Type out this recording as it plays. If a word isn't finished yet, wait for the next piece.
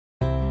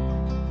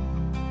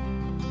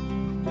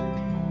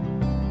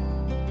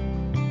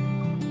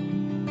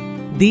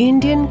The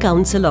Indian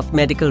Council of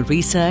Medical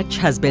Research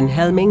has been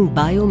helming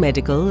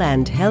biomedical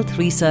and health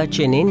research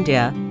in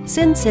India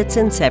since its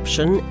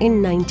inception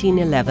in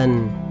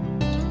 1911.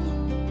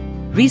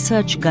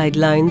 Research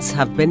guidelines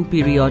have been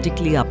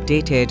periodically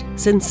updated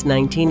since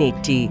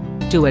 1980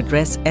 to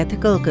address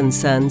ethical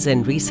concerns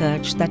in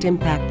research that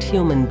impact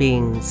human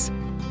beings.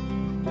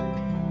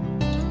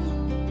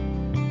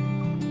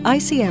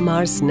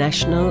 ICMR's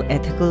National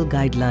Ethical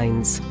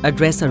Guidelines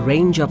address a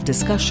range of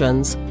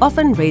discussions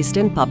often raised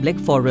in public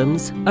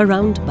forums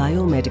around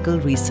biomedical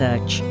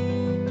research.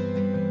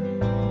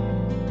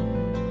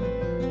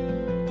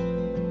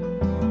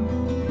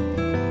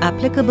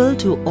 Applicable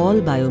to all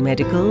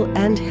biomedical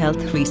and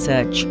health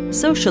research,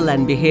 social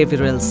and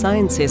behavioral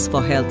sciences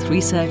for health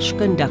research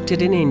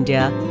conducted in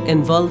India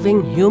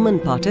involving human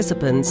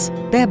participants,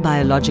 their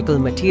biological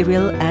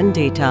material and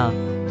data.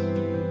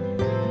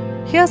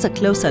 Here's a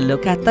closer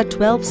look at the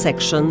 12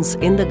 sections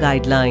in the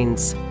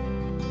guidelines.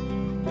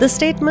 The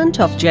Statement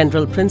of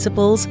General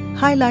Principles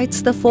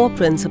highlights the 4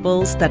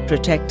 principles that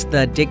protect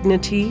the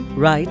dignity,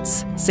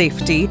 rights,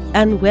 safety,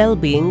 and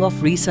well-being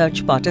of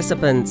research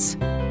participants.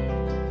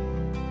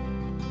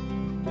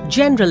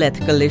 General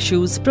ethical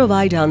issues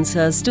provide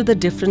answers to the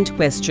different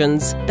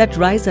questions that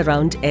rise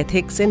around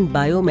ethics in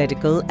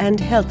biomedical and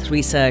health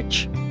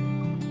research.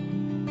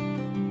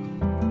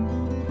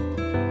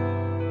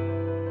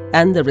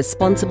 And the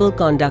responsible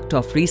conduct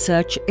of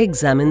research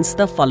examines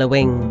the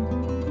following.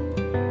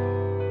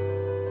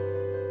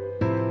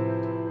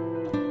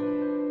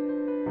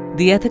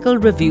 The ethical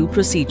review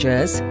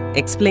procedures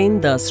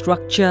explain the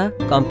structure,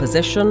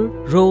 composition,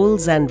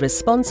 roles and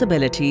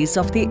responsibilities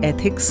of the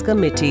ethics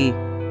committee.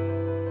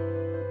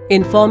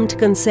 Informed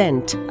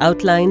consent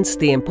outlines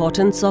the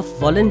importance of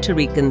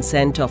voluntary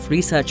consent of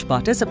research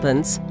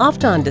participants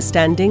after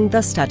understanding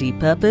the study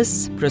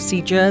purpose,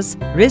 procedures,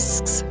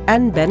 risks,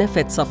 and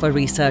benefits of a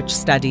research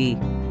study.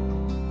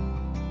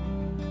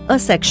 A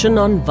section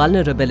on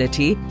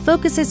vulnerability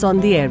focuses on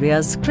the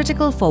areas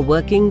critical for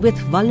working with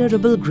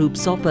vulnerable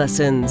groups or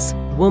persons,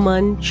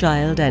 women,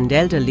 child, and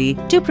elderly,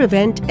 to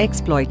prevent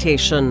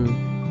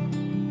exploitation.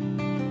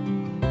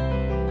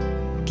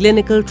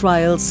 Clinical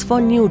trials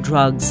for new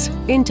drugs,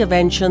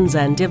 interventions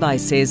and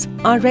devices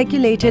are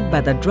regulated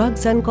by the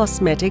Drugs and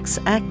Cosmetics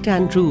Act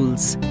and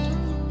rules.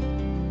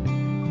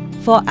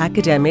 For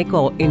academic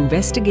or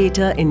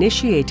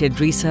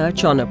investigator-initiated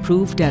research on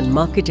approved and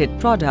marketed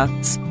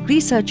products,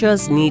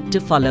 researchers need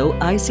to follow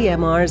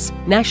ICMR's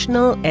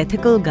National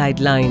Ethical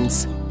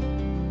Guidelines.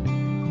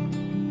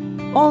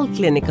 All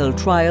clinical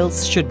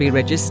trials should be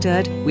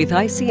registered with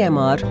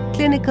ICMR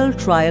Clinical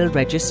Trial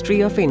Registry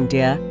of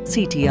India,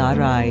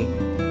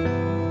 CTRI.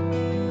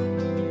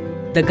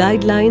 The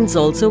guidelines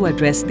also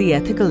address the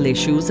ethical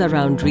issues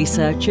around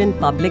research in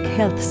public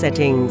health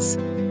settings.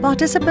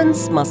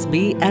 Participants must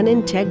be an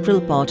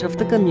integral part of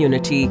the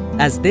community,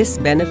 as this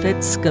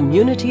benefits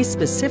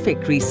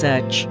community-specific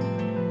research.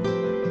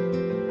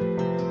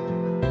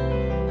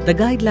 The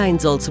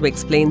guidelines also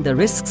explain the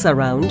risks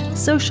around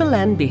social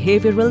and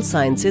behavioral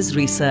sciences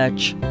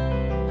research.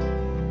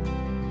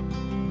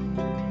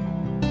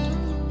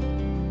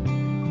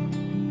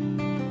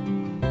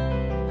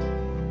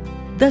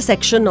 The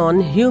section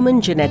on human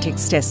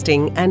genetics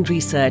testing and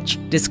research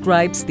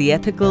describes the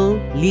ethical,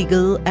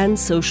 legal, and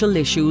social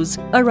issues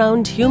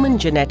around human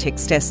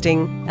genetics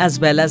testing, as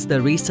well as the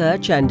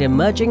research and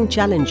emerging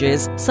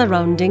challenges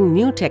surrounding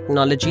new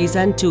technologies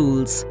and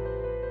tools.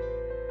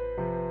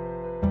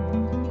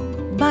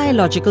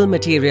 Biological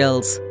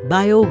materials,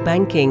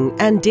 biobanking,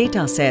 and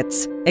data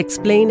sets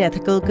explain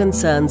ethical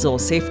concerns or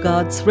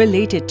safeguards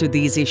related to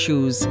these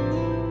issues.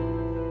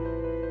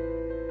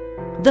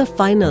 The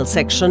final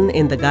section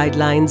in the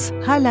guidelines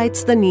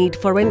highlights the need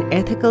for an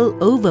ethical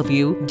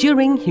overview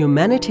during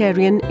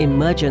humanitarian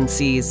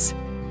emergencies.